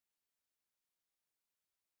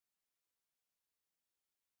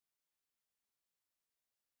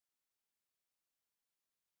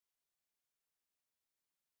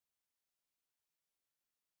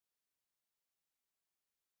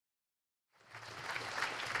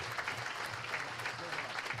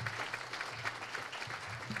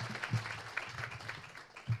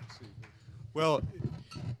Well,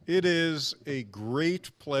 it is a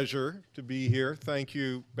great pleasure to be here. Thank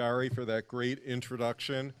you, Barry, for that great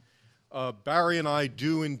introduction. Barry and I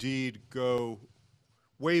do indeed go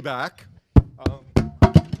way back.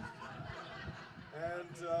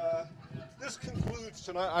 This concludes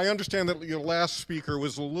tonight. I understand that your last speaker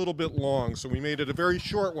was a little bit long, so we made it a very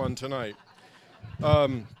short one tonight.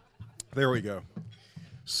 There we go.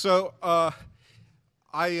 So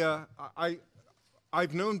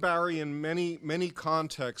I've known Barry in many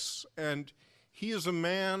contexts, and he is a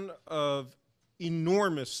man of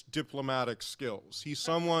enormous diplomatic skills. He's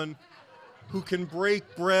someone who can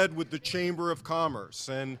break bread with the Chamber of Commerce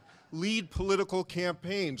and lead political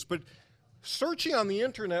campaigns. But searching on the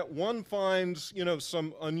internet, one finds,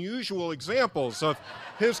 some unusual examples of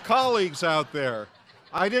his colleagues out there.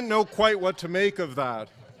 I didn't know quite what to make of that.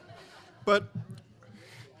 But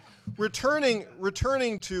returning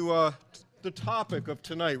to the topic of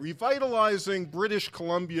tonight, revitalizing British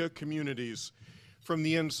Columbia communities from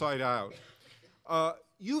the inside out.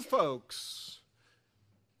 You folks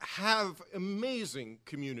have amazing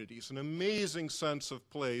communities, an amazing sense of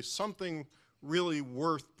place, something really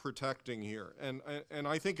worth protecting here. And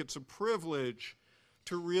I think it's a privilege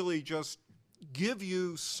to really just give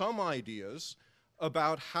you some ideas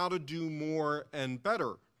about how to do more and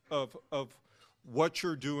better of what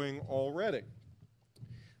you're doing already.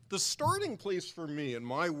 The starting place for me in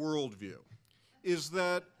my worldview is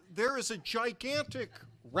that there is a gigantic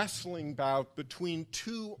wrestling bout between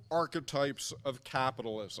two archetypes of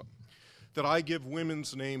capitalism that I give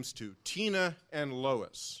women's names to, Tina and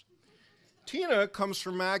Lois. Tina comes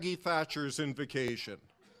from Maggie Thatcher's invocation.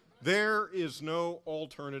 There is no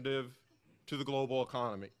alternative to the global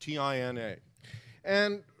economy, T-I-N-A.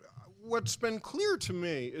 And what's been clear to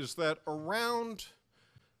me is that around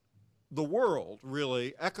the world,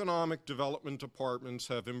 really, economic development departments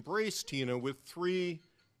have embraced Tina with three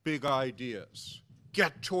big ideas.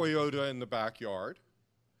 Get Toyota in the backyard.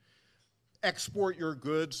 Export your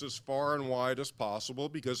goods as far and wide as possible,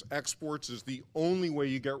 because exports is the only way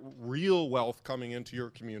you get real wealth coming into your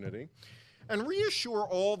community. And reassure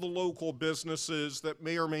all the local businesses that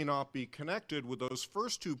may or may not be connected with those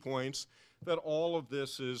first 2 points that all of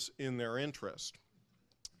this is in their interest.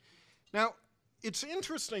 Now, it's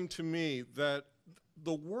interesting to me that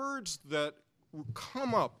the words that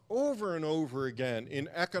come up over and over again in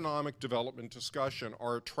economic development discussion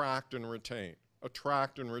are attract and retain,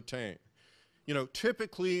 attract and retain.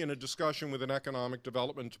 Typically in a discussion with an economic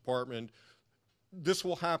development department, this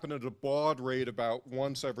will happen at a baud rate about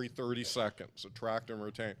once every 30 seconds, attract and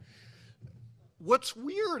retain. What's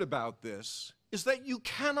weird about this is that you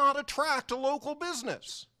cannot attract a local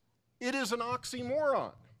business. It is an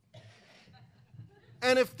oxymoron.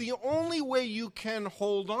 And if the only way you can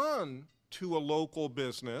hold on to a local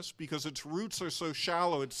business, because its roots are so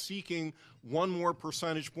shallow, it's seeking 1 more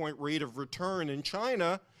percentage point rate of return in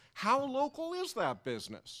China, how local is that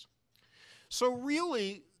business? So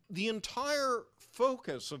really, the entire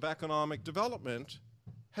focus of economic development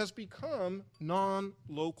has become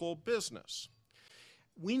non-local business.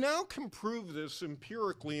 We now can prove this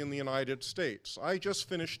empirically in the United States. I just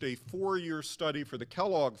finished a 4-year study for the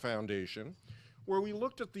Kellogg Foundation, where we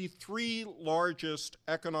looked at the 3 largest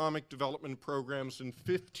economic development programs in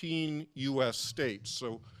 15 US states,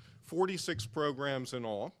 so 46 programs in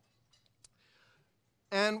all.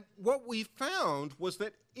 And what we found was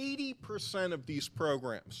that 80% of these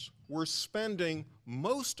programs were spending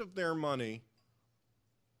most of their money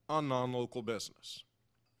on non-local business.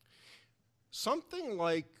 Something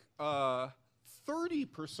like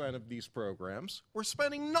 30% of these programs were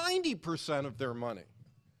spending 90% of their money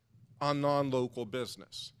on non-local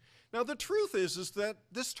business. Now, the truth is that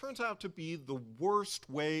this turns out to be the worst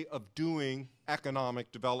way of doing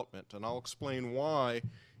economic development, and I'll explain why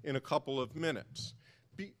in a couple of minutes.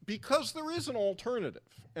 Because there is an alternative,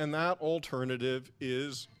 and that alternative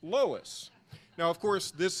is Lois. Now, of course,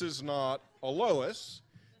 this is not a Lois.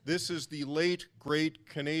 This is the late, great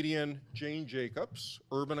Canadian Jane Jacobs,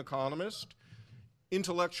 urban economist,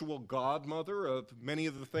 intellectual godmother of many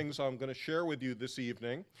of the things I'm going to share with you this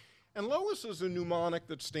evening. And Lois is a mnemonic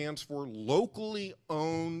that stands for locally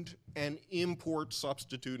owned and import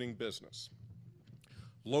substituting business.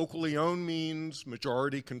 Locally owned means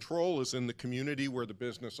majority control is in the community where the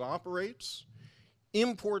business operates.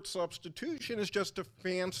 Import substitution is just a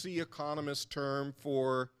fancy economist term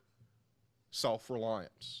for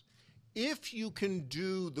self-reliance. If you can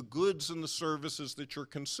do the goods and the services that you're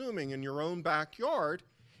consuming in your own backyard,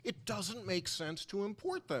 it doesn't make sense to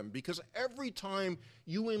import them, because every time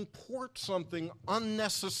you import something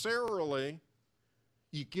unnecessarily,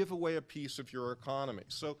 you give away a piece of your economy.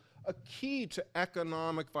 So a key to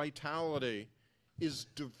economic vitality is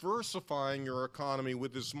diversifying your economy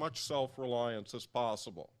with as much self-reliance as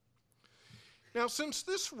possible. Now, since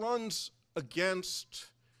this runs against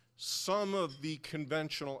some of the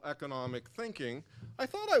conventional economic thinking, I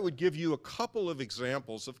thought I would give you a couple of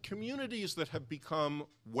examples of communities that have become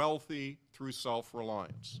wealthy through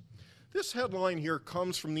self-reliance. This headline here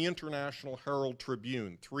comes from the International Herald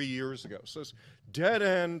Tribune 3 years ago. It says,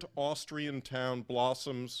 "Dead-end Austrian town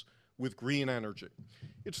blossoms with green energy."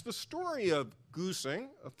 It's the story of Güssing,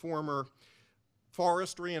 a former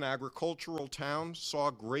forestry and agricultural town,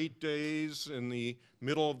 saw great days in the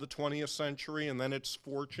middle of the 20th century, and then its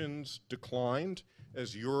fortunes declined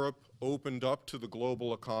as Europe opened up to the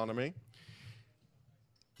global economy.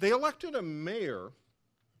 They elected a mayor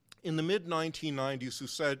in the mid-1990s who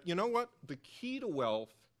said, you know what, the key to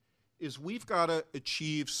wealth is we've got to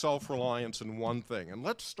achieve self-reliance in one thing, and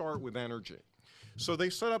let's start with energy. So they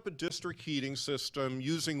set up a district heating system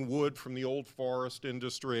using wood from the old forest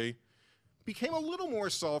industry, became a little more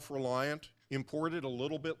self-reliant, imported a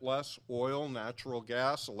little bit less oil, natural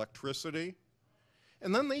gas, electricity,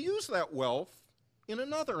 and then they used that wealth in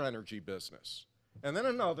another energy business, and then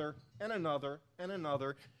another, and another, and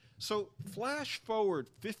another. So flash forward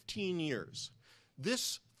 15 years,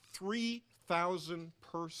 this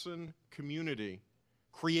 3,000-person community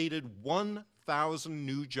created 1,000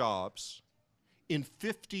 new jobs in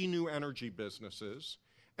 50 new energy businesses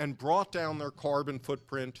and brought down their carbon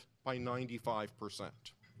footprint by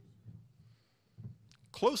 95%.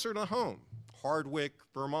 Closer to home, Hardwick,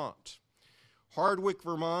 Vermont. Hardwick,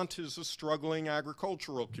 Vermont is a struggling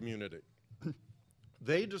agricultural community.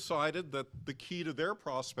 They decided that the key to their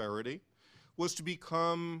prosperity was to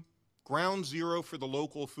become ground zero for the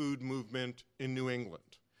local food movement in New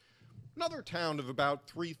England. Another town of about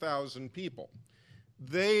 3,000 people.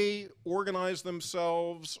 They organized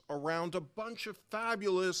themselves around a bunch of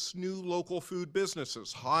fabulous new local food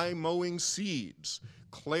businesses: High Mowing Seeds,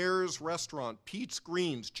 Claire's Restaurant, Pete's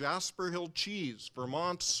Greens, Jasper Hill Cheese,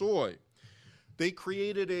 Vermont Soy. They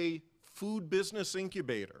created a food business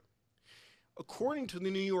incubator. According to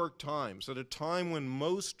the New York Times, at a time when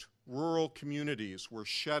most rural communities were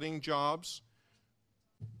shedding jobs,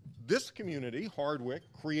 this community,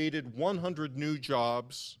 Hardwick, created 100 new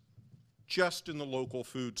jobs just in the local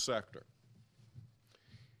food sector.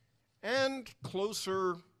 And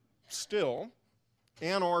closer still,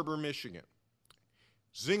 Ann Arbor, Michigan.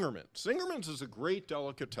 Zingerman's. Zingerman's is a great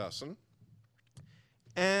delicatessen,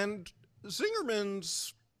 and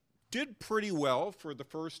Zingerman's did pretty well for the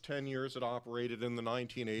first 10 years it operated in the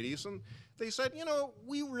 1980s, and they said, you know,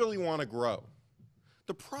 we really want to grow.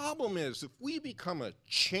 The problem is, if we become a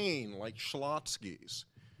chain like Schlotzsky's,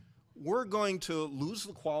 we're going to lose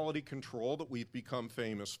the quality control that we've become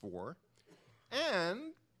famous for,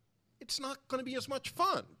 and it's not going to be as much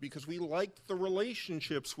fun because we like the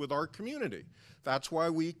relationships with our community. That's why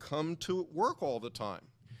we come to work all the time.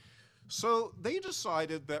 So they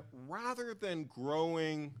decided that rather than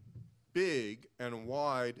growing big and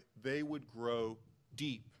wide, they would grow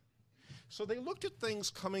deep. So they looked at things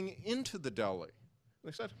coming into the deli.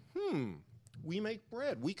 They said, we make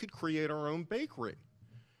bread. We could create our own bakery.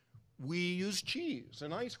 We use cheese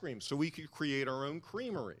and ice cream, so we could create our own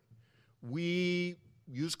creamery. We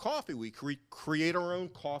use coffee. We create our own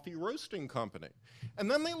coffee roasting company.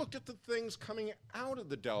 And then they looked at the things coming out of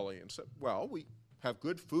the deli and said, well, we have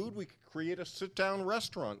good food. We could create a sit-down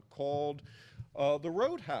restaurant called the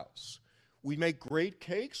Roadhouse. We make great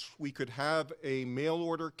cakes. We could have a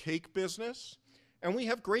mail-order cake business. And we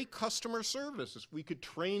have great customer services. We could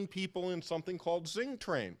train people in something called Zing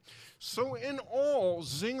Train. So in all,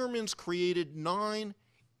 Zingerman's created 9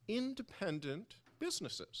 independent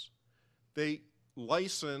businesses. They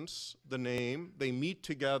license the name. They meet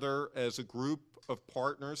together as a group of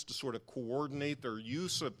partners to sort of coordinate their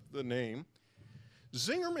use of the name.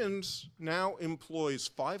 Zingerman's now employs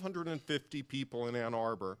 550 people in Ann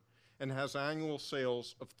Arbor and has annual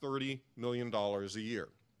sales of $30 million a year.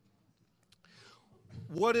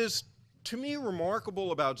 What is, to me,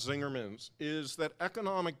 remarkable about Zingerman's is that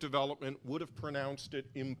economic development would have pronounced it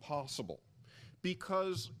impossible,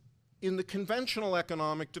 because in the conventional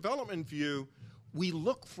economic development view, we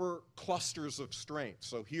look for clusters of strength.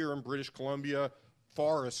 So here in British Columbia,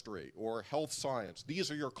 forestry or health science, these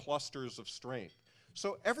are your clusters of strength.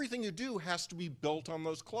 So everything you do has to be built on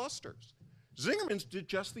those clusters. Zingerman's did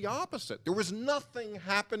just the opposite. There was nothing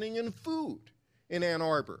happening in food in Ann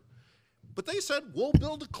Arbor. But they said, we'll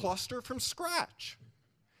build a cluster from scratch.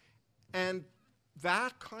 And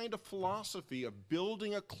that kind of philosophy of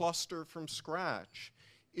building a cluster from scratch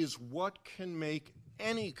is what can make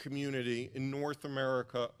any community in North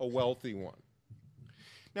America a wealthy one.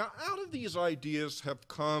 Now, out of these ideas have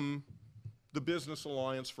come the Business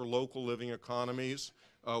Alliance for Local Living Economies,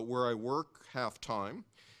 where I work half-time.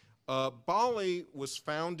 BALLE was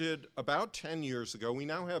founded about 10 years ago. We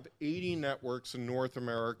now have 80 networks in North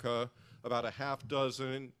America, about a half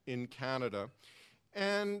dozen in Canada.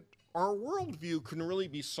 And our worldview can really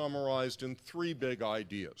be summarized in three big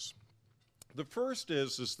ideas. The first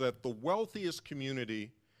is that the wealthiest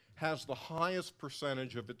community has the highest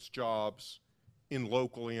percentage of its jobs in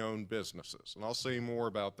locally owned businesses. And I'll say more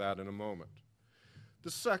about that in a moment.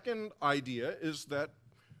 The second idea is that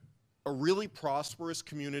a really prosperous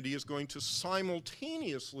community is going to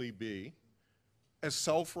simultaneously be as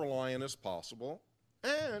self-reliant as possible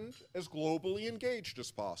and as globally engaged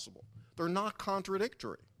as possible. They're not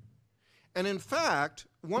contradictory. And in fact,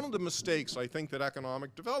 one of the mistakes I think that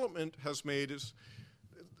economic development has made is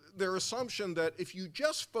their assumption that if you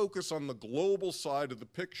just focus on the global side of the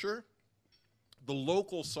picture, the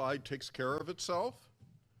local side takes care of itself.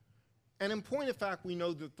 And in point of fact, we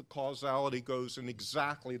know that the causality goes in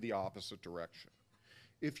exactly the opposite direction.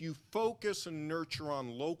 If you focus and nurture on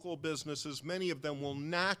local businesses, many of them will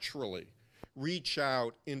naturally reach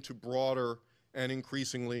out into broader and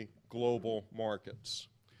increasingly global markets.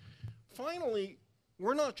 Finally,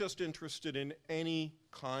 we're not just interested in any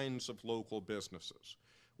kinds of local businesses.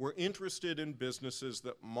 We're interested in businesses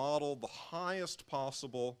that model the highest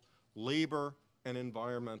possible labor and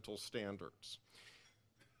environmental standards.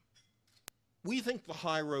 We think the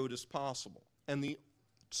high road is possible, and the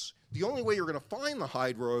only way you're going to find the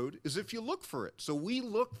high road is if you look for it. So we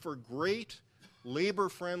look for great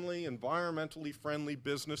labor-friendly, environmentally friendly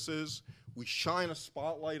businesses. We shine a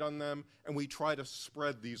spotlight on them, and we try to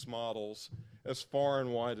spread these models as far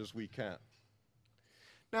and wide as we can.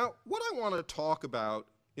 Now, what I want to talk about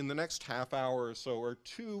in the next half hour or so are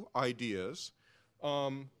two ideas.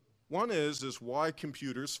 One is why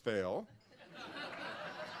computers fail.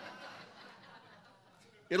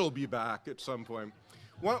 It'll be back at some point.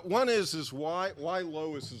 One is why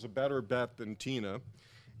Lois is a better bet than Tina.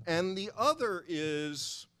 And the other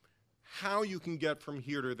is how you can get from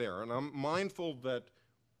here to there. And I'm mindful that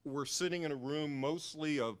we're sitting in a room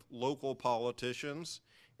mostly of local politicians.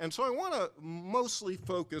 And so I want to mostly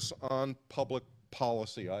focus on public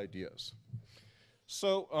policy ideas.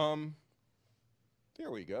 So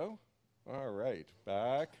there we go. All right,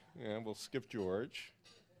 back. And we'll skip George.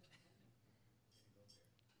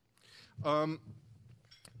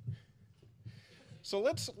 So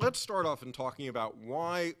let's start off in talking about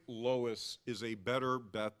why Lois is a better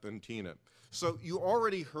bet than Tina. So you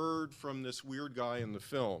already heard from this weird guy in the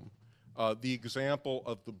film the example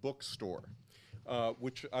of the bookstore,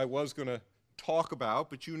 which I was going to talk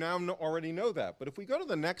about, but you now already know that. But if we go to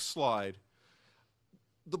the next slide,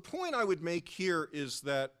 the point I would make here is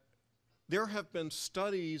that there have been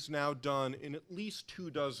studies now done in at least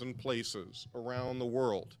 24 places around the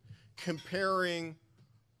world comparing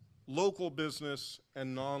local business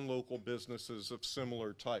and non-local businesses of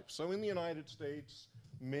similar types. So in the United States,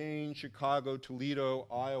 Maine, Chicago, Toledo,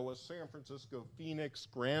 Iowa, San Francisco, Phoenix,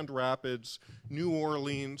 Grand Rapids, New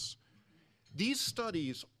Orleans, these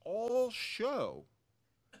studies all show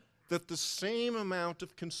that the same amount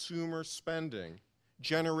of consumer spending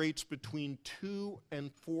generates between 2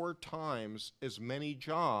 and 4 times as many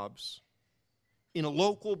jobs in a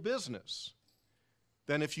local business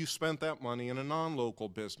than if you spent that money in a non-local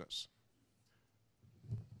business.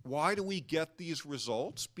 Why do we get these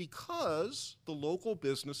results? Because the local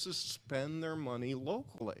businesses spend their money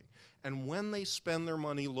locally. And when they spend their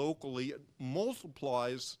money locally, it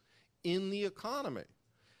multiplies in the economy.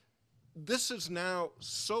 This is now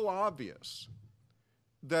so obvious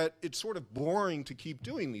that it's sort of boring to keep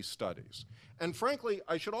doing these studies. And frankly,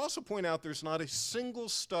 I should also point out there's not a single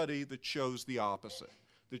study that shows the opposite,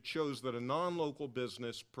 that shows that a non-local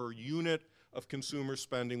business per unit of consumer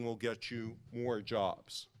spending will get you more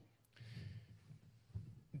jobs.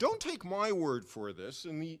 Don't take my word for this.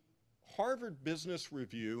 In the Harvard Business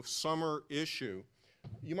Review summer issue,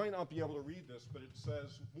 you might not be able to read this, but it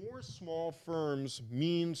says more small firms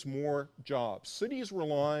means more jobs. Cities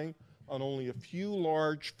relying on only a few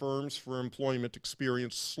large firms for employment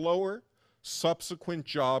experience slower subsequent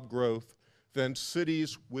job growth than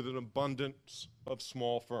cities with an abundance of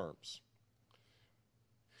small firms.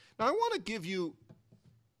 Now, I want to give you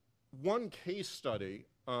one case study,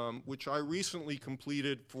 which I recently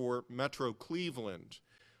completed for Metro Cleveland,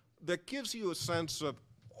 that gives you a sense of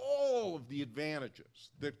all of the advantages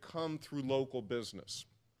that come through local business.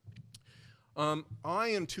 I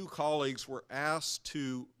and 2 colleagues were asked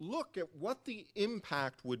to look at what the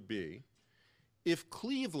impact would be if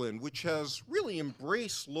Cleveland, which has really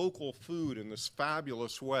embraced local food in this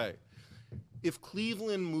fabulous way, if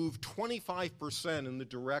Cleveland moved 25% in the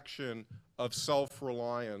direction of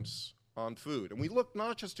self-reliance on food, and we looked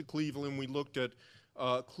not just at Cleveland, we looked at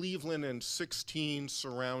Cleveland and 16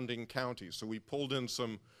 surrounding counties, so we pulled in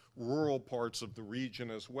some rural parts of the region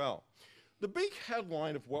as well. The big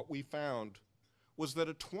headline of what we found was that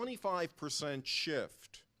a 25%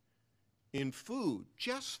 shift in food,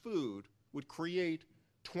 just food, would create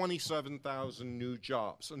 27,000 new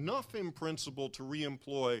jobs, enough in principle to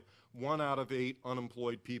reemploy 1 out of 8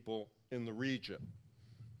 unemployed people in the region.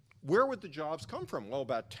 Where would the jobs come from? Well,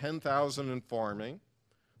 about 10,000 in farming,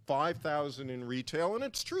 5,000 in retail, and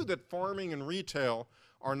it's true that farming and retail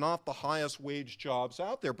are not the highest wage jobs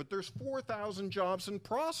out there, but there's 4,000 jobs in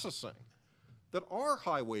processing that are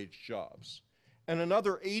high wage jobs, and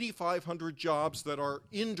another 8,500 jobs that are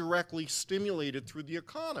indirectly stimulated through the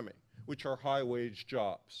economy, which are high wage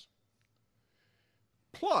jobs.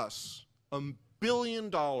 Plus $1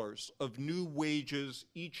 billion of new wages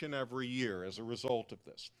each and every year as a result of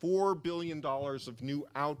this, $4 billion of new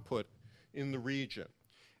output in the region,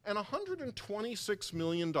 and $126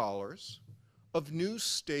 million of new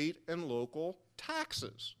state and local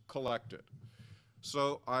taxes collected.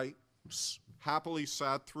 So I happily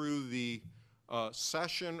sat through the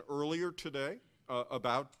session earlier today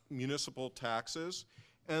about municipal taxes,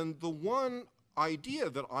 and the one idea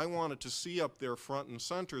that I wanted to see up there front and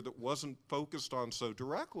center that wasn't focused on so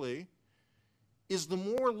directly is the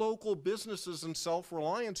more local businesses and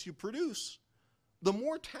self-reliance you produce, the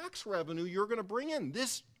more tax revenue you're going to bring in.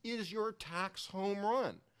 This is your tax home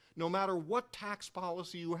run. No matter what tax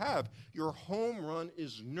policy you have, your home run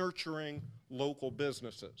is nurturing local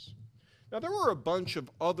businesses. Now, there were a bunch of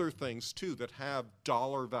other things, too, that have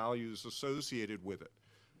dollar values associated with it.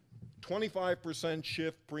 25%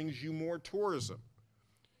 shift brings you more tourism.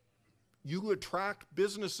 You attract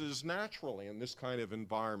businesses naturally in this kind of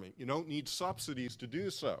environment. You don't need subsidies to do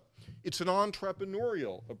so. It's an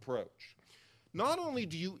entrepreneurial approach. Not only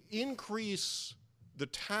do you increase the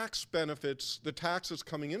tax benefits, the taxes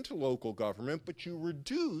coming into local government, but you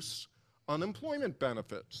reduce unemployment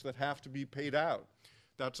benefits that have to be paid out.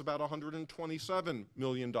 That's about $127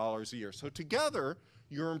 million a year. So together,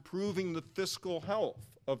 you're improving the fiscal health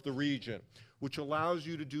of the region, which allows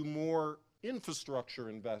you to do more infrastructure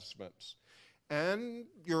investments. And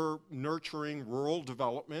you're nurturing rural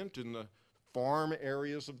development in the farm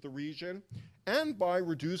areas of the region. And by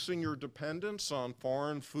reducing your dependence on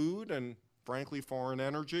foreign food and, frankly, foreign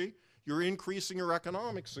energy, you're increasing your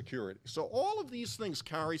economic security. So all of these things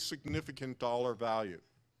carry significant dollar value.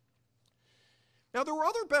 Now, there were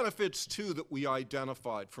other benefits, too, that we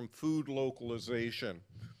identified from food localization.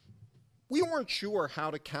 We weren't sure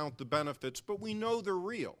how to count the benefits, but we know they're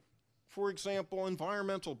real. For example,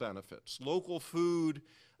 environmental benefits. Local food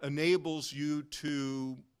enables you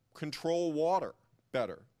to control water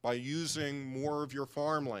better by using more of your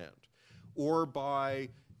farmland, or by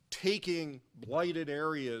taking blighted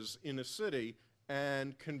areas in a city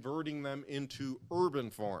and converting them into urban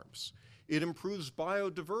farms. It improves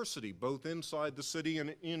biodiversity, both inside the city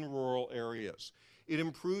and in rural areas. It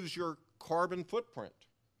improves your carbon footprint.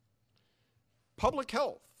 Public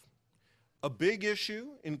health. A big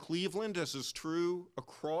issue in Cleveland, as is true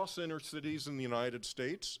across inner cities in the United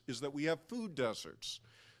States, is that we have food deserts.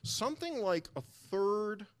 Something like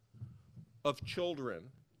 1/3 of children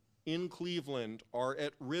in Cleveland are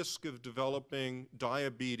at risk of developing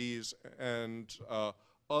diabetes and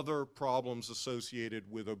other problems associated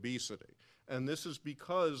with obesity. And this is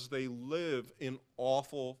because they live in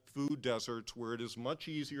awful food deserts where it is much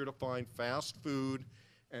easier to find fast food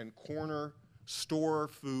and corner store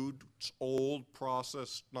food, it's old,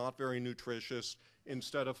 processed, not very nutritious,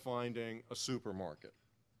 instead of finding a supermarket.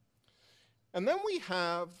 And then we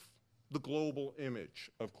have the global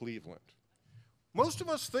image of Cleveland. Most of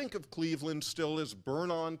us think of Cleveland still as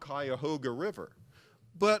Burn-on-Cuyahoga River,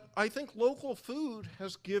 but I think local food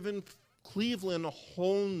has given Cleveland a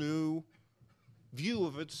whole new view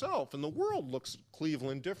of itself, and the world looks at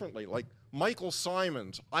Cleveland differently. Like Michael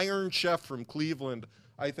Simon's Iron Chef from Cleveland,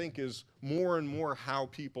 I think, is more and more how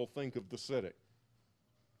people think of the city.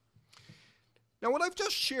 Now, what I've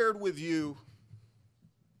just shared with you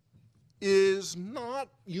is not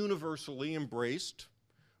universally embraced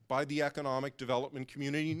by the economic development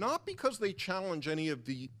community, not because they challenge any of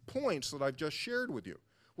the points that I've just shared with you.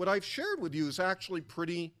 What I've shared with you is actually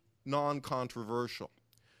pretty non-controversial.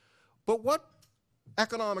 But what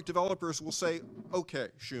economic developers will say, okay,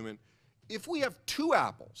 Shuman, if we have 2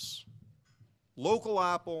 apples, local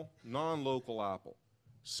apple, non-local apple,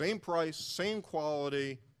 same price, same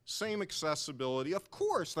quality, same accessibility. Of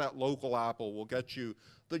course, that local apple will get you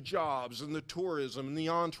the jobs and the tourism and the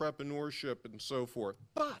entrepreneurship and so forth.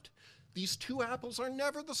 But these two apples are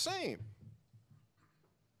never the same.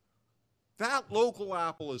 That local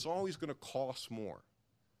apple is always going to cost more.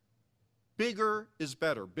 Bigger is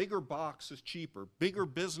better. Bigger box is cheaper. Bigger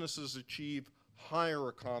businesses achieve higher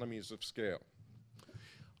economies of scale.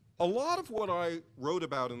 A lot of what I wrote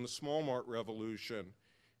about in the Small-Mart Revolution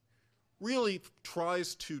really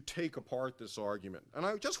tries to take apart this argument. And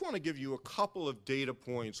I just want to give you a couple of data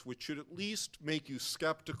points which should at least make you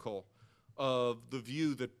skeptical of the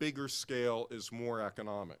view that bigger scale is more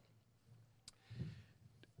economic.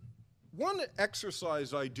 One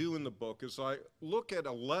exercise I do in the book is I look at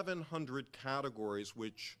 1,100 categories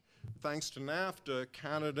which, thanks to NAFTA,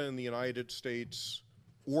 Canada and the United States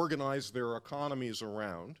organize their economies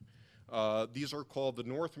around. These are called the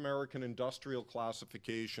North American Industrial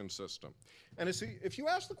Classification System. And if you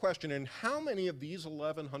ask the question, in how many of these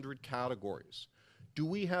 1,100 categories do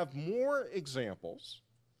we have more examples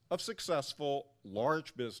of successful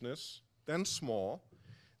large business than small,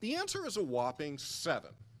 the answer is a whopping 7.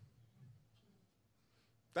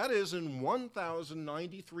 That is, in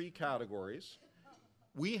 1,093 categories,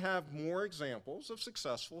 we have more examples of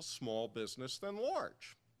successful small business than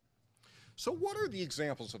large. So what are the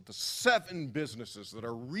examples of the 7 businesses that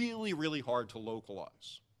are really, really hard to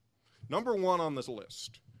localize? Number 1 on this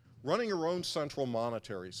list, running your own central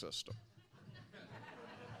monetary system.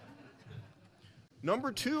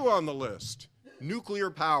 Number 2 on the list, nuclear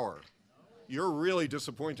power. You're really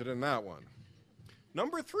disappointed in that one.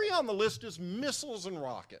 Number 3 on the list is missiles and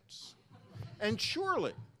rockets. And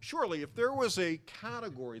surely, if there was a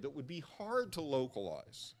category that would be hard to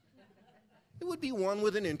localize, it would be one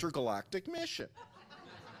with an intergalactic mission.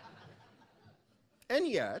 And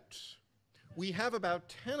yet, we have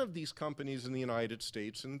about 10 of these companies in the United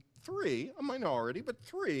States, and 3, a minority, but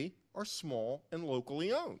 3 are small and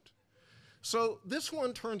locally owned. So this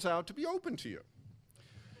one turns out to be open to you.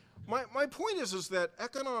 My point is that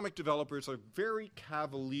economic developers are very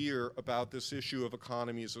cavalier about this issue of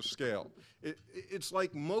economies of scale. It's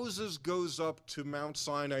like Moses goes up to Mount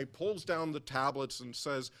Sinai, pulls down the tablets and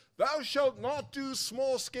says, "Thou shalt not do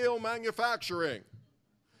small-scale manufacturing."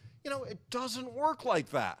 You know, it doesn't work like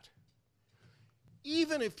that.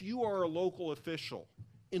 Even if you are a local official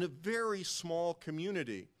in a very small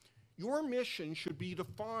community, your mission should be to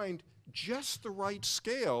find just the right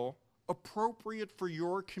scale appropriate for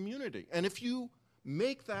your community. And if you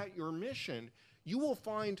make that your mission, you will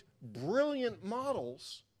find brilliant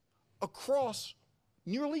models across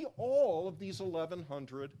nearly all of these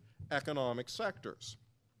 1,100 economic sectors.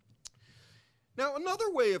 Now,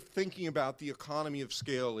 another way of thinking about the economy of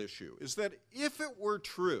scale issue is that if it were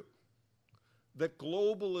true that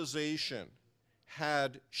globalization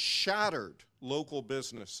had shattered local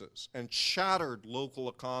businesses and shattered local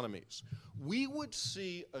economies, we would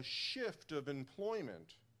see a shift of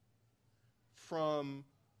employment from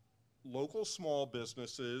local small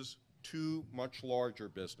businesses to much larger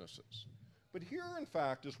businesses. But here, in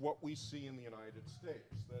fact, is what we see in the United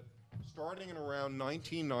States, that starting in around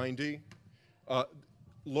 1990,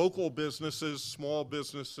 local businesses, small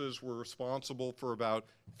businesses were responsible for about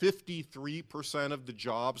 53% of the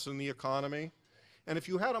jobs in the economy. And if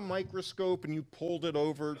you had a microscope and you pulled it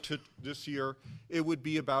over to this year, it would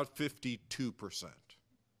be about 52%.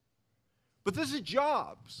 But this is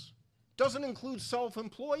jobs. Doesn't include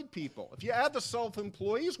self-employed people. If you add the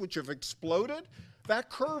self-employees, which have exploded,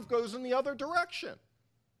 that curve goes in the other direction.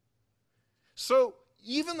 So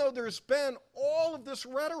even though there's been all of this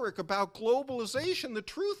rhetoric about globalization, the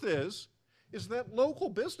truth is that local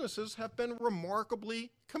businesses have been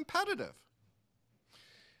remarkably competitive.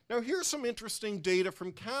 Now, here's some interesting data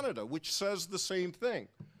from Canada, which says the same thing.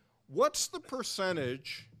 What's the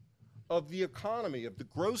percentage of the economy, of the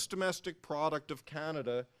gross domestic product of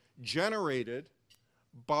Canada, generated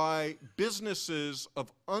by businesses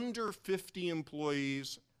of under 50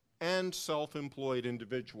 employees and self-employed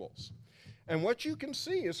individuals? And what you can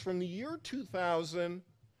see is from the year 2000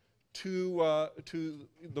 to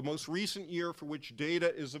the most recent year for which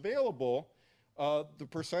data is available, the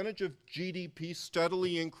percentage of GDP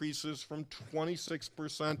steadily increases from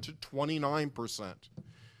 26% to 29%.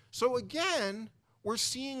 So again, we're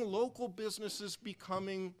seeing local businesses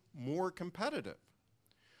becoming more competitive.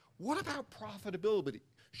 What about profitability?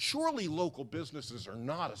 Surely local businesses are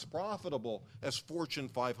not as profitable as Fortune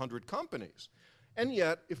 500 companies. And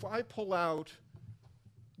yet, if I pull out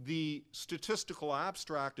the statistical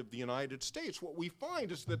abstract of the United States, what we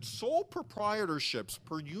find is that sole proprietorships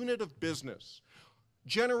per unit of business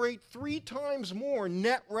generate 3 times more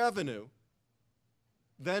net revenue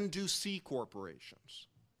then do C corporations,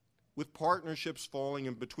 with partnerships falling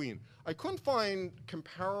in between. I couldn't find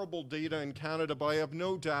comparable data in Canada, but I have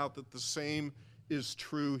no doubt that the same is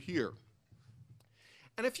true here.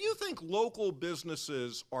 And if you think local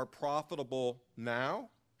businesses are profitable now,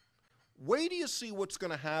 wait till you see what's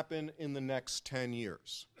going to happen in the next 10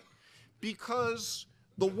 years. Because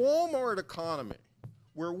the Walmart economy,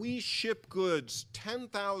 where we ship goods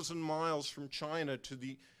 10,000 miles from China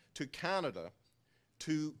to Canada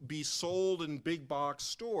to be sold in big box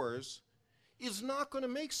stores, is not going to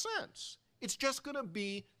make sense. It's just going to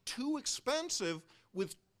be too expensive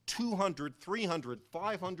with $200, $300,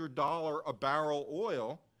 $500 a barrel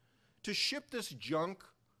oil to ship this junk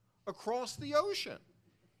across the ocean.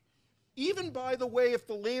 Even, by the way, if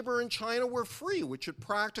the labor in China were free, which it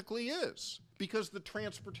practically is, because the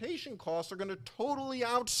transportation costs are going to totally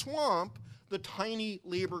outswamp the tiny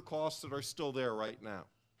labor costs that are still there right now.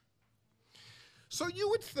 So you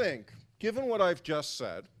would think, given what I've just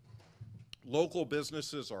said, local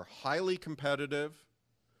businesses are highly competitive,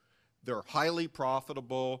 they're highly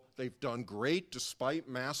profitable, they've done great despite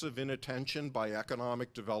massive inattention by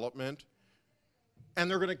economic development, and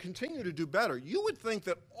they're going to continue to do better. You would think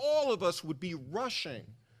that all of us would be rushing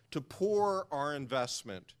to pour our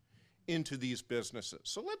investment into these businesses.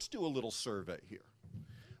 So let's do a little survey here.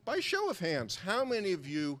 By show of hands, how many of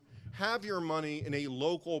you have your money in a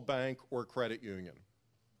local bank or credit union?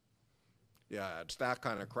 Yeah, it's that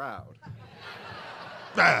kind of crowd.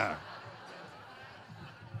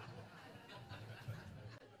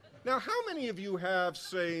 Now, how many of you have,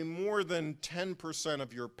 say, more than 10%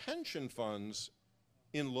 of your pension funds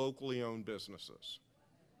in locally owned businesses?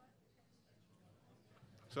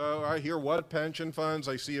 So I hear what pension funds?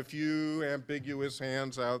 I see a few ambiguous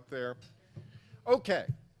hands out there. Okay,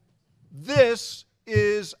 this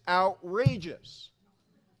is outrageous.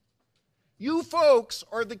 You folks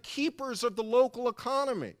are the keepers of the local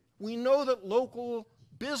economy. We know that local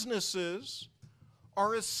businesses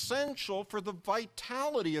are essential for the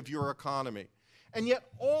vitality of your economy. And yet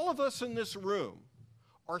all of us in this room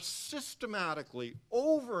are systematically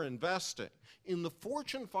over-investing in the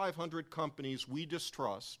Fortune 500 companies we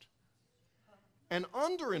distrust and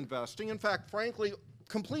under-investing, in fact, frankly,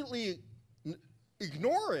 completely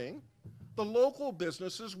ignoring the local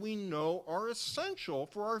businesses we know are essential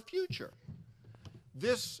for our future.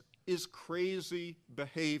 This is crazy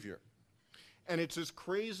behavior. And it's as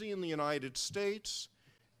crazy in the United States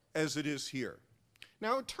as it is here.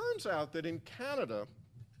 Now, it turns out that in Canada,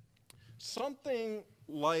 something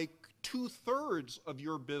like 2/3 of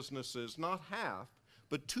your businesses, not half,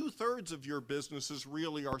 but 2/3 of your businesses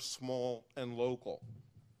really are small and local.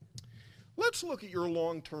 Let's look at your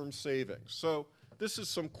long-term savings. So this is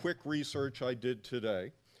some quick research I did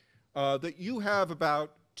today, that you have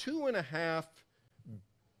about $2.5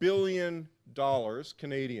 billion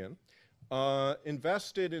Canadian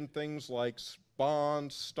invested in things like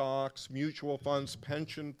bonds, stocks, mutual funds,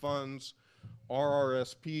 pension funds,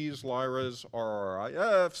 RRSPs, LIRAs,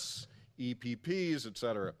 RRIFs, EPPs, et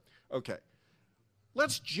cetera. Okay,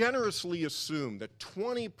 let's generously assume that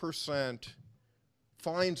 20%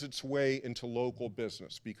 finds its way into local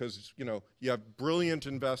business because, you know, you have brilliant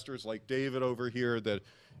investors like David over here that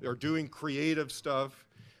are doing creative stuff.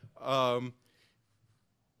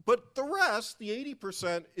 But the rest, the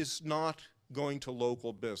 80%, is not going to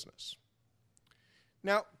local business.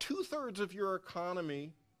 Now, 2/3 of your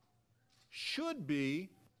economy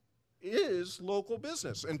is local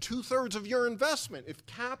business, and 2/3 of your investment. If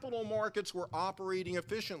capital markets were operating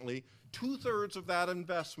efficiently, 2/3 of that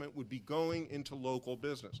investment would be going into local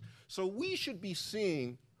business. So we should be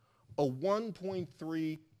seeing a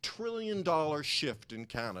 $1.3 trillion shift in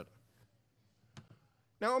Canada.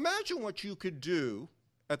 Now imagine what you could do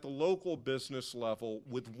at the local business level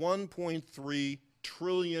with 1.3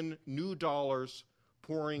 trillion new dollars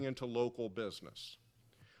pouring into local business.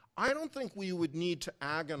 I don't think we would need to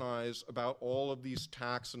agonize about all of these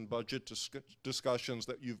tax and budget discussions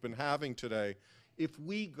that you've been having today if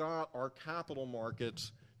we got our capital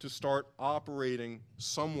markets to start operating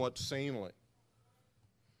somewhat sanely.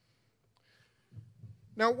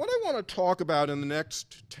 Now, what I want to talk about in the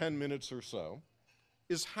next 10 minutes or so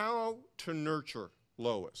is how to nurture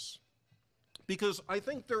Lois. Because I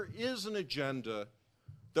think there is an agenda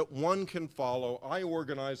that one can follow. I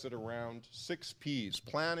organize it around 6 Ps: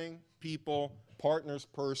 planning, people, partners,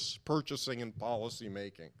 purchasing, and policy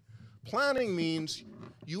making. Planning means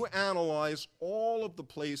you analyze all of the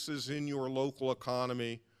places in your local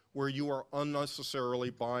economy where you are unnecessarily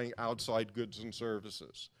buying outside goods and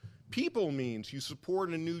services. People means you support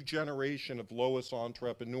a new generation of Lois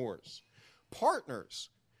entrepreneurs. Partners,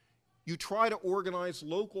 You try to organize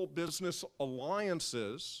local business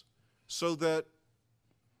alliances so that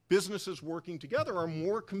businesses working together are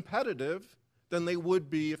more competitive than they would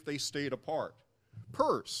be if they stayed apart.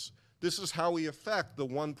 Purse, this is how we affect the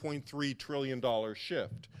 $1.3 trillion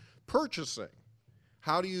shift. Purchasing,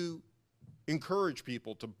 how do you encourage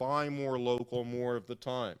people to buy more local more of the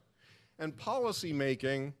time? And policy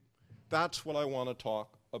making, that's what I want to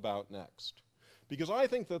talk about next. Because I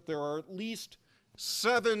think that there are at least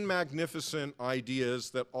 7 magnificent ideas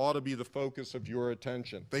that ought to be the focus of your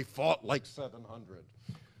attention. They fought like 700.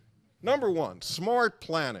 Number 1, smart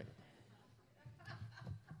planning.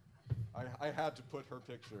 I had to put her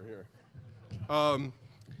picture here.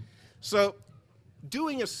 So,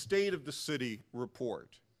 doing a State of the City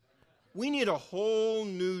report, we need a whole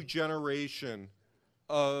new generation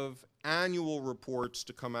of annual reports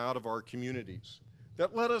to come out of our communities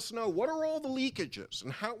that let us know what are all the leakages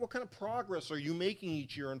and what kind of progress are you making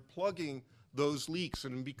each year in plugging those leaks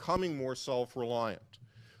and in becoming more self-reliant.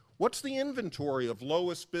 What's the inventory of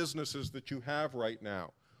lowest businesses that you have right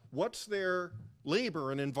now? What's their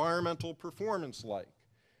labor and environmental performance like?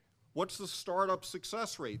 What's the startup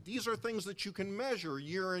success rate? These are things that you can measure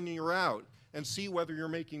year in, year out and see whether you're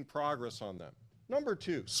making progress on them. Number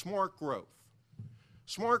 2, smart growth.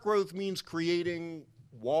 Smart growth means creating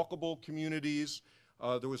walkable communities.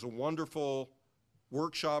 There was a wonderful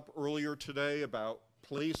workshop earlier today about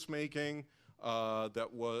placemaking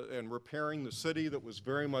and repairing the city that was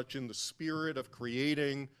very much in the spirit of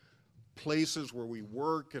creating places where we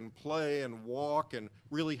work and play and walk and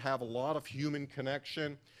really have a lot of human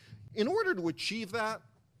connection. In order to achieve that,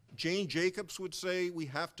 Jane Jacobs would say we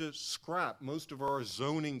have to scrap most of our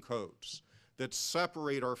zoning codes that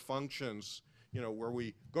separate our functions, where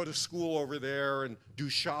we go to school over there and do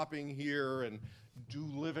shopping here and do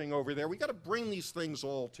living over there. We got to bring these things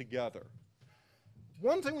all together.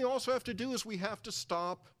 One thing we also have to do is we have to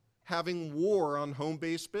stop having war on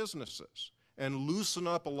home-based businesses and loosen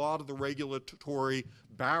up a lot of the regulatory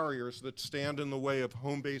barriers that stand in the way of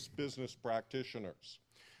home-based business practitioners.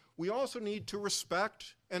 We also need to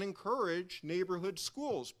respect and encourage neighborhood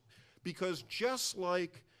schools, because just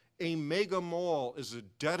like a mega mall is a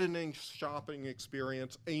deadening shopping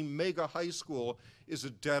experience, a mega high school is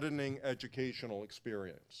a deadening educational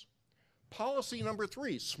experience. Policy number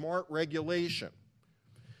 3, smart regulation.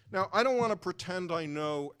 Now, I don't want to pretend I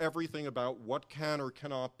know everything about what can or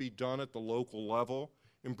cannot be done at the local level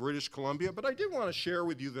in British Columbia, but I did want to share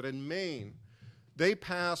with you that in Maine, they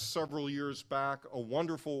passed several years back a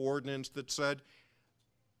wonderful ordinance that said,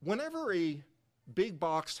 whenever a big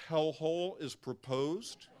box hellhole is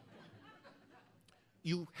proposed,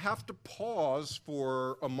 you have to pause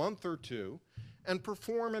for a month or 2 and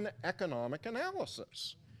perform an economic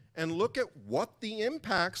analysis and look at what the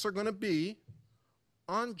impacts are going to be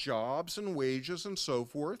on jobs and wages and so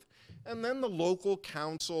forth. And then the local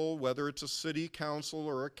council, whether it's a city council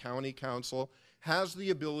or a county council, has the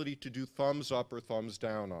ability to do thumbs up or thumbs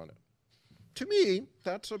down on it. To me,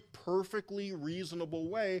 that's a perfectly reasonable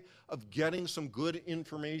way of getting some good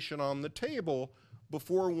information on the table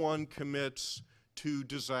before one commits to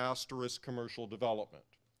disastrous commercial development.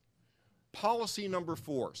 Policy number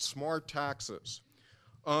 4, smart taxes.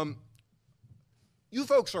 You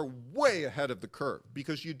folks are way ahead of the curve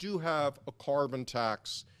because you do have a carbon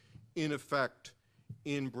tax in effect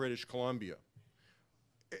in British Columbia.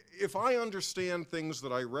 If I understand things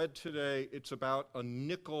that I read today, it's about a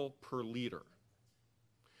nickel per liter.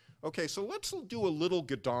 Okay, so let's do a little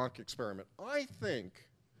Gedonk experiment. I think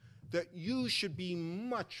that you should be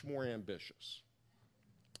much more ambitious.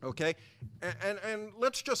 Okay, and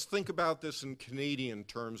let's just think about this in Canadian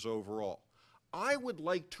terms overall. I would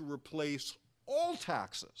like to replace all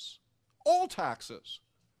taxes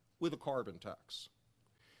with a carbon tax.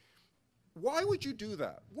 Why would you do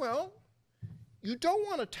that? Well, you don't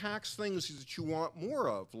want to tax things that you want more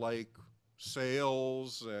of, like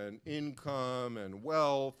sales and income and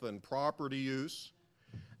wealth and property use.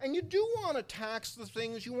 And you do want to tax the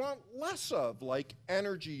things you want less of, like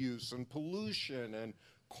energy use and pollution and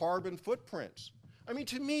carbon footprints. I mean,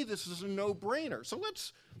 to me, this is a no-brainer. So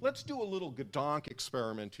let's do a little Gedonk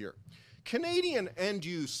experiment here. Canadian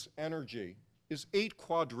end-use energy is 8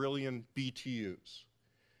 quadrillion BTUs.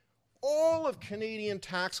 All of Canadian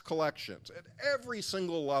tax collections at every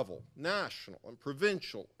single level, national and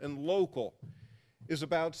provincial and local, is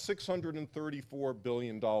about $634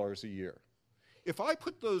 billion a year. If I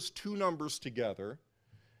put those two numbers together,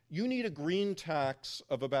 you need a green tax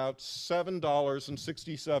of about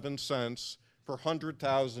 $7.67 for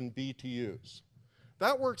 100,000 BTUs.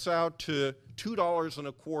 That works out to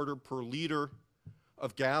 $2.25 per liter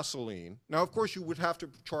of gasoline. Now, of course, you would have to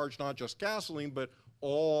charge not just gasoline, but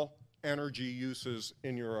all energy uses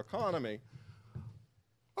in your economy.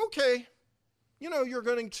 Okay, you know, you're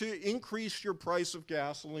going to increase your price of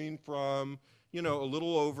gasoline from, you know, a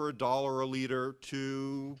little over $1 a liter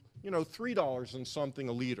to, you know, $3 and something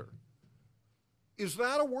a liter. Is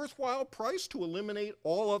that a worthwhile price to eliminate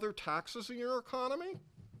all other taxes in your economy?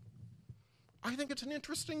 I think it's an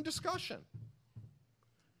interesting discussion.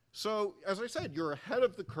 So, as I said, you're ahead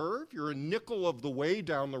of the curve. You're a nickel of the way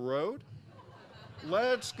down the road.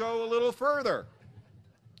 Let's go a little further.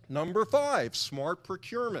 Number 5, smart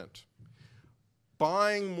procurement.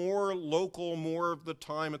 Buying more local, more of the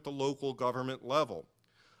time at the local government level.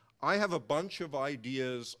 I have a bunch of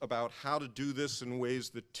ideas about how to do this in ways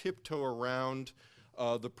that tiptoe around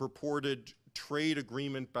the purported trade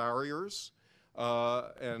agreement barriers.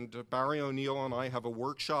 And Barry O'Neill and I have a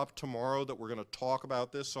workshop tomorrow that we're going to talk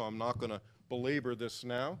about this, so I'm not going to belabor this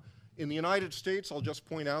now. In the United States, I'll just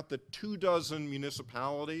point out that 24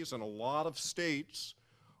 municipalities and a lot of states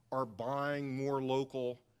are buying more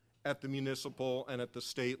local at the municipal and at the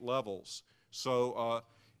state levels. So,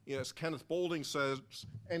 as Kenneth Boulding says,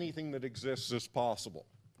 anything that exists is possible.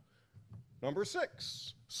 Number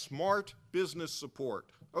 6, smart business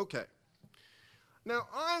support. Okay. Now,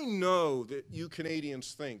 I know that you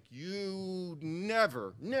Canadians think you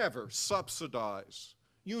never subsidize,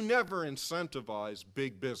 you never incentivize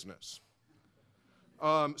big business.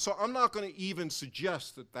 So I'm not going to even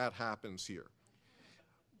suggest that that happens here.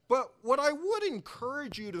 But what I would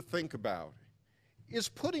encourage you to think about is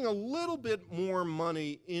putting a little bit more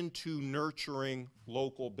money into nurturing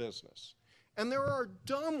local business. And there are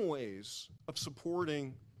dumb ways of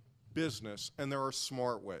supporting business, and there are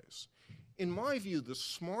smart ways. In my view, the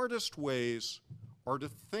smartest ways are to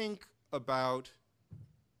think about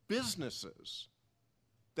businesses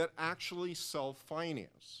that actually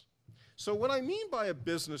self-finance. So what I mean by a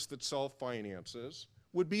business that self-finances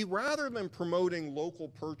would be, rather than promoting local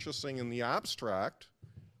purchasing in the abstract,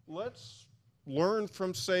 let's learn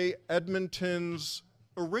from, say, Edmonton's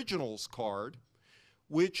Originals card,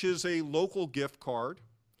 which is a local gift card,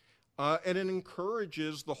 and it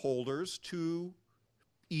encourages the holders to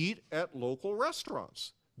eat at local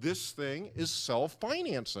restaurants. This thing is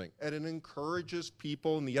self-financing, and it encourages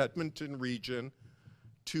people in the Edmonton region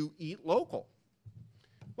to eat local.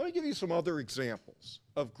 Let me give you some other examples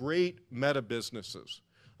of great meta businesses.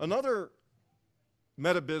 Another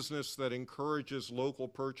meta business that encourages local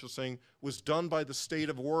purchasing was done by the state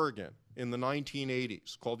of Oregon in the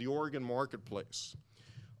 1980s, called the Oregon Marketplace.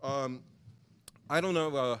 I don't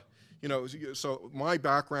know, you know, so my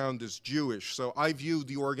background is Jewish, so I view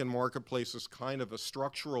the Oregon Marketplace as kind of a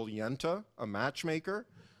structural yenta, a matchmaker.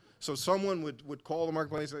 So someone would call the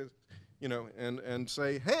marketplace, you know, and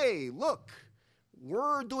say, hey, look,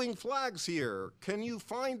 we're doing flags here. Can you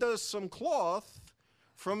find us some cloth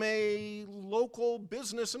from a local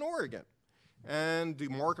business in Oregon? And the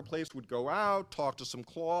marketplace would go out, talk to some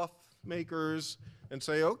cloth makers, and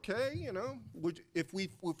say, okay, you know, if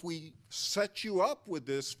we set you up with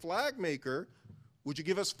this flag maker, would you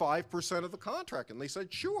give us 5% of the contract? And they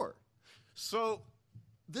said, sure. So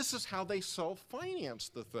this is how they self-finance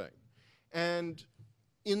the thing. And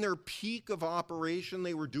in their peak of operation,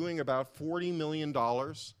 they were doing about $40 million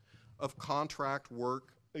of contract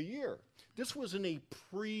work a year. This was in a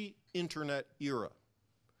pre-internet era.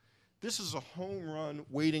 This is a home run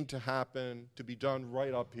waiting to happen, to be done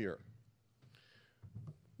right up here.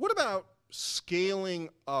 What about scaling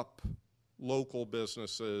up local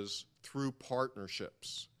businesses through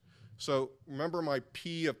partnerships? So remember my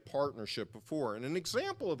P of partnership before, and an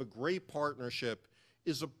example of a great partnership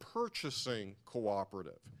is a purchasing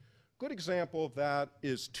cooperative. Good example of that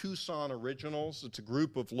is Tucson Originals. It's a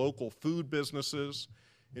group of local food businesses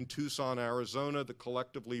in Tucson, Arizona, that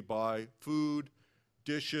collectively buy food,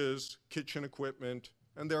 dishes, kitchen equipment,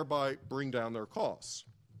 and thereby bring down their costs.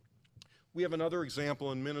 We have another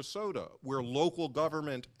example in Minnesota, where local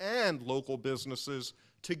government and local businesses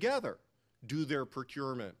together do their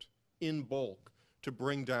procurement in bulk to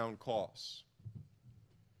bring down costs.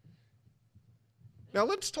 Now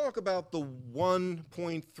let's talk about the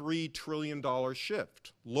 $1.3 trillion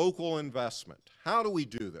shift, local investment. How do we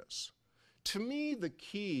do this? To me, the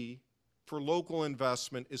key for local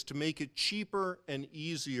investment is to make it cheaper and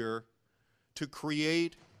easier to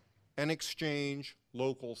create and exchange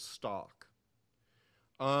local stock.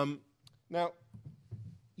 Now,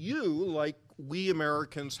 you, like we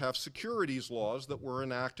Americans, have securities laws that were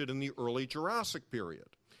enacted in the early Jurassic period.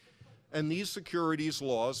 And these securities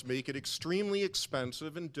laws make it extremely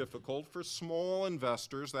expensive and difficult for small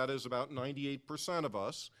investors, that is about 98% of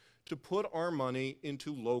us, to put our money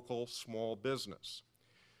into local small business.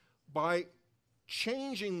 By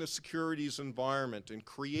changing the securities environment and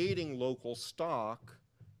creating local stock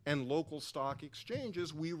and local stock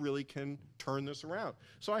exchanges, we really can turn this around.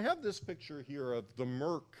 So I have this picture here of the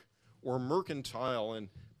Mercantile in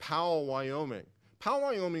Powell, Wyoming. Powell,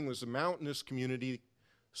 Wyoming was a mountainous community,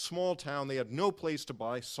 small town. They had no place to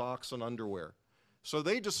buy socks and underwear. So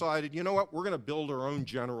they decided, you know what, we're going to build our own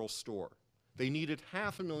general store. They needed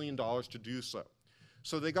 $500,000 to do so.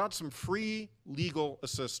 So they got some free legal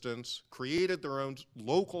assistance, created their own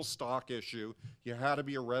local stock issue. You had to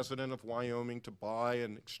be a resident of Wyoming to buy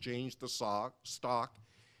and exchange the stock,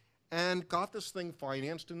 and got this thing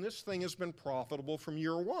financed, and this thing has been profitable from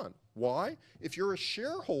year one. Why? If you're a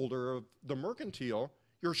shareholder of the Mercantile,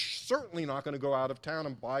 you're certainly not going to go out of town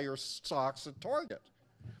and buy your stocks at Target.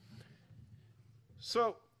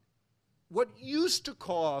 So what used to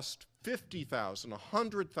cost $50,000,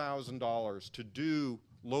 $100,000 to do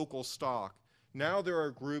local stock, now there are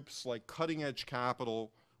groups like Cutting Edge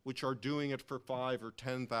Capital which are doing it for $5,000 or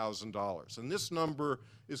 $10,000. And this number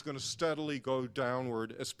is going to steadily go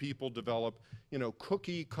downward as people develop,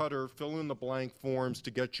 cookie cutter, fill in the blank forms to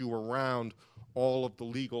get you around all of the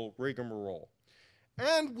legal rigmarole.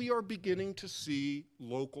 And we are beginning to see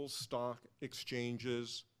local stock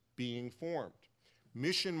exchanges being formed.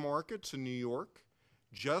 Mission Markets in New York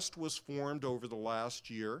just was formed over the last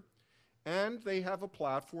year, and they have a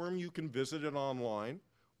platform, you can visit it online,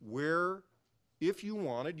 where if you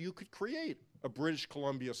wanted, you could create a British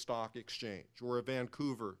Columbia stock exchange or a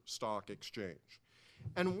Vancouver stock exchange.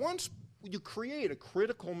 And once you create a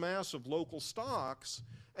critical mass of local stocks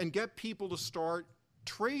and get people to start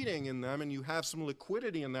trading in them, and you have some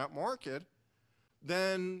liquidity in that market,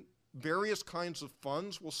 then various kinds of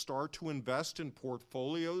funds will start to invest in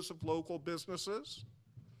portfolios of local businesses,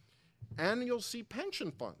 and you'll see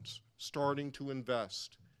pension funds starting to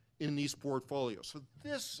invest in these portfolios. So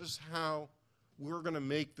this is how we're going to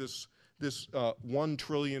make this $1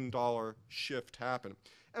 trillion shift happen.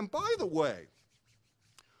 And by the way,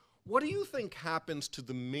 what do you think happens to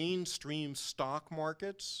the mainstream stock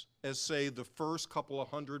markets as, say, the first couple of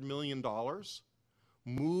 $100 million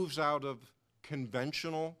moves out of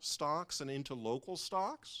conventional stocks and into local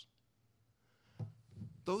stocks?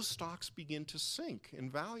 Those stocks begin to sink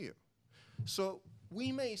in value. So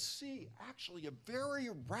we may see actually a very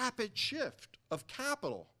rapid shift of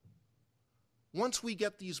capital once we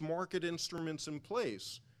get these market instruments in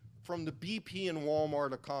place from the BP and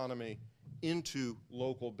Walmart economy into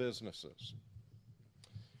local businesses.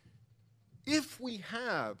 If we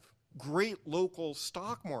have great local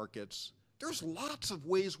stock markets, there's lots of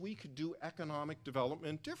ways we could do economic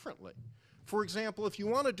development differently. For example, if you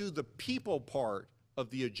want to do the people part of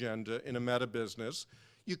the agenda in a meta business,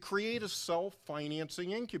 you create a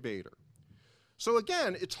self-financing incubator. So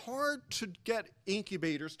again, it's hard to get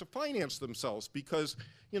incubators to finance themselves because,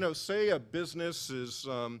 say a business is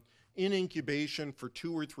in incubation for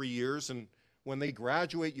 2 or 3 years, and when they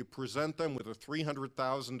graduate, you present them with a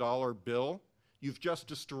 $300,000 bill. You've just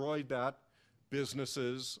destroyed that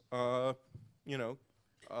business's,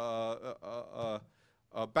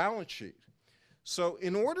 balance sheet. So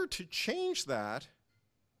in order to change that,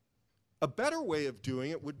 a better way of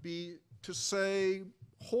doing it would be to say,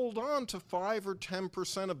 hold on to 5 or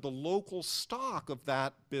 10% of the local stock of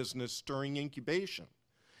that business during incubation.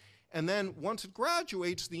 And then once it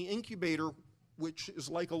graduates, the incubator, which is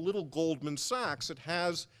like a little Goldman Sachs, it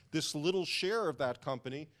has this little share of that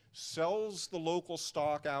company, sells the local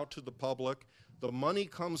stock out to the public, the money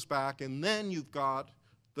comes back, and then you've got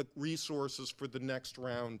the resources for the next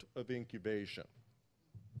round of incubation.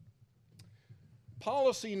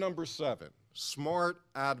 Policy number 7, smart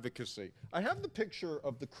advocacy. I have the picture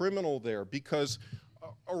of the criminal there because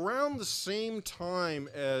around the same time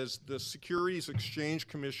as the Securities Exchange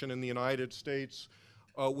Commission in the United States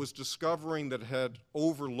was discovering that it had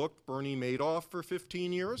overlooked Bernie Madoff for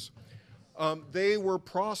 15 years, they were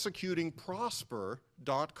prosecuting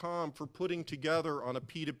Prosper.com for putting together on a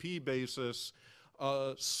P2P basis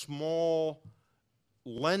small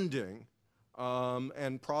lending,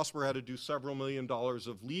 and Prosper had to do several $1 million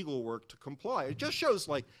of legal work to comply. It just shows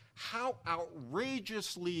how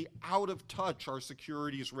outrageously out of touch our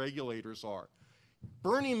securities regulators are.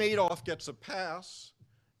 Bernie Madoff gets a pass,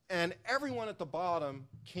 and everyone at the bottom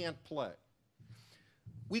can't play.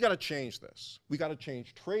 We got to change this. We got to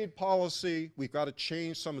change trade policy. We've got to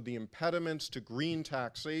change some of the impediments to green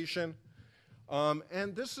taxation.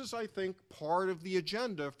 And this is, I think, part of the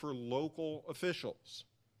agenda for local officials.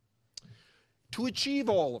 To achieve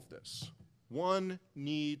all of this, one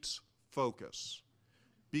needs focus,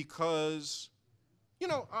 because You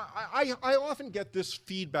know, I often get this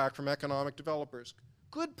feedback from economic developers.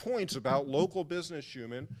 Good points about local business,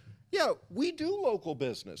 Shuman. Yeah, we do local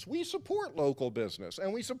business. We support local business,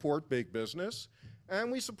 and we support big business,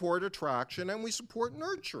 and we support attraction, and we support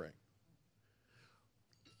nurturing.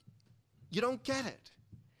 You don't get it.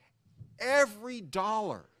 Every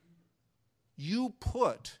dollar you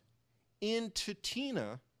put into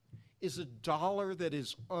Tina is a dollar that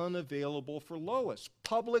is unavailable for Lois.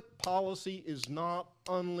 Public policy is not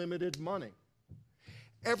unlimited money.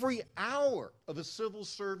 Every hour of a civil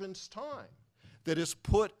servant's time that is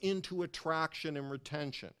put into attraction and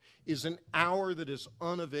retention is an hour that is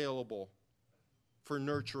unavailable for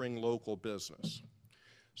nurturing local business.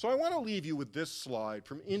 So I want to leave you with this slide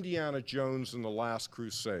from Indiana Jones and the Last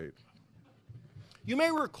Crusade. You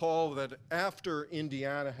may recall that after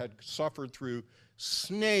Indiana had suffered through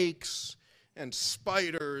snakes and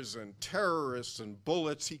spiders and terrorists and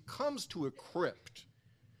bullets, he comes to a crypt.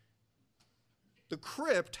 The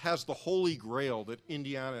crypt has the Holy Grail that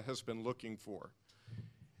Indiana has been looking for.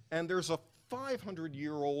 And there's a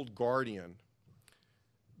 500-year-old guardian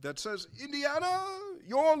that says, Indiana,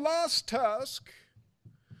 your last task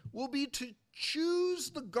will be to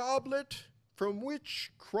choose the goblet from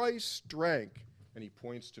which Christ drank. And he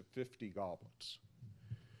points to 50 goblets.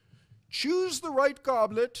 Choose the right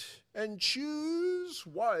goblet and choose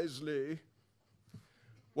wisely.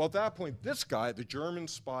 Well, at that point, this guy, the German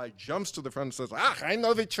spy, jumps to the front and says, I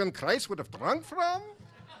know which one Christ would have drunk from.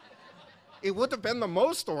 It would have been the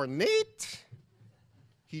most ornate.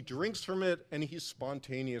 He drinks from it, and he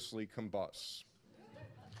spontaneously combusts.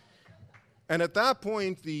 And at that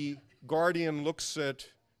point, the guardian looks at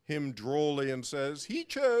him drolly and says, he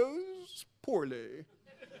chose poorly.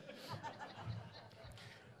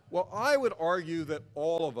 Well, I would argue that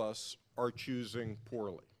all of us are choosing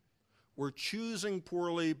poorly. We're choosing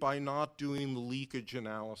poorly by not doing the leakage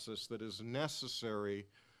analysis that is necessary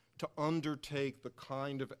to undertake the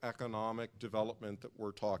kind of economic development that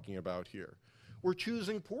we're talking about here. We're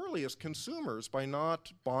choosing poorly as consumers by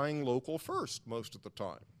not buying local first most of the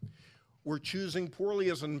time. We're choosing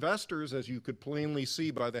poorly as investors, as you could plainly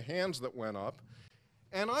see by the hands that went up.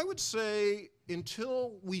 And I would say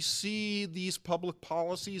until we see these public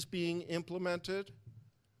policies being implemented,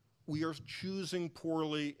 we are choosing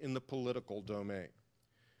poorly in the political domain.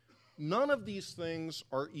 None of these things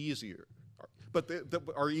are easier, but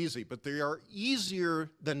they are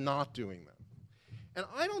easier than not doing them. And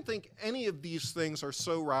I don't think any of these things are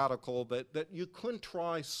so radical that you couldn't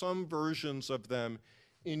try some versions of them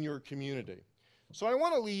in your community. So I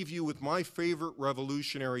want to leave you with my favorite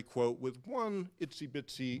revolutionary quote with one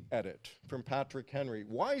itsy-bitsy edit from Patrick Henry.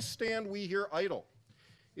 Why stand we here idle?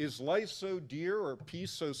 Is life so dear or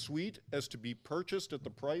peace so sweet as to be purchased at the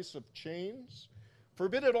price of chains?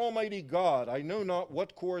 Forbid it, Almighty God, I know not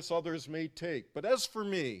what course others may take, but as for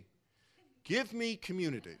me, give me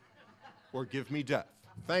community or give me death.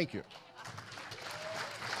 Thank you.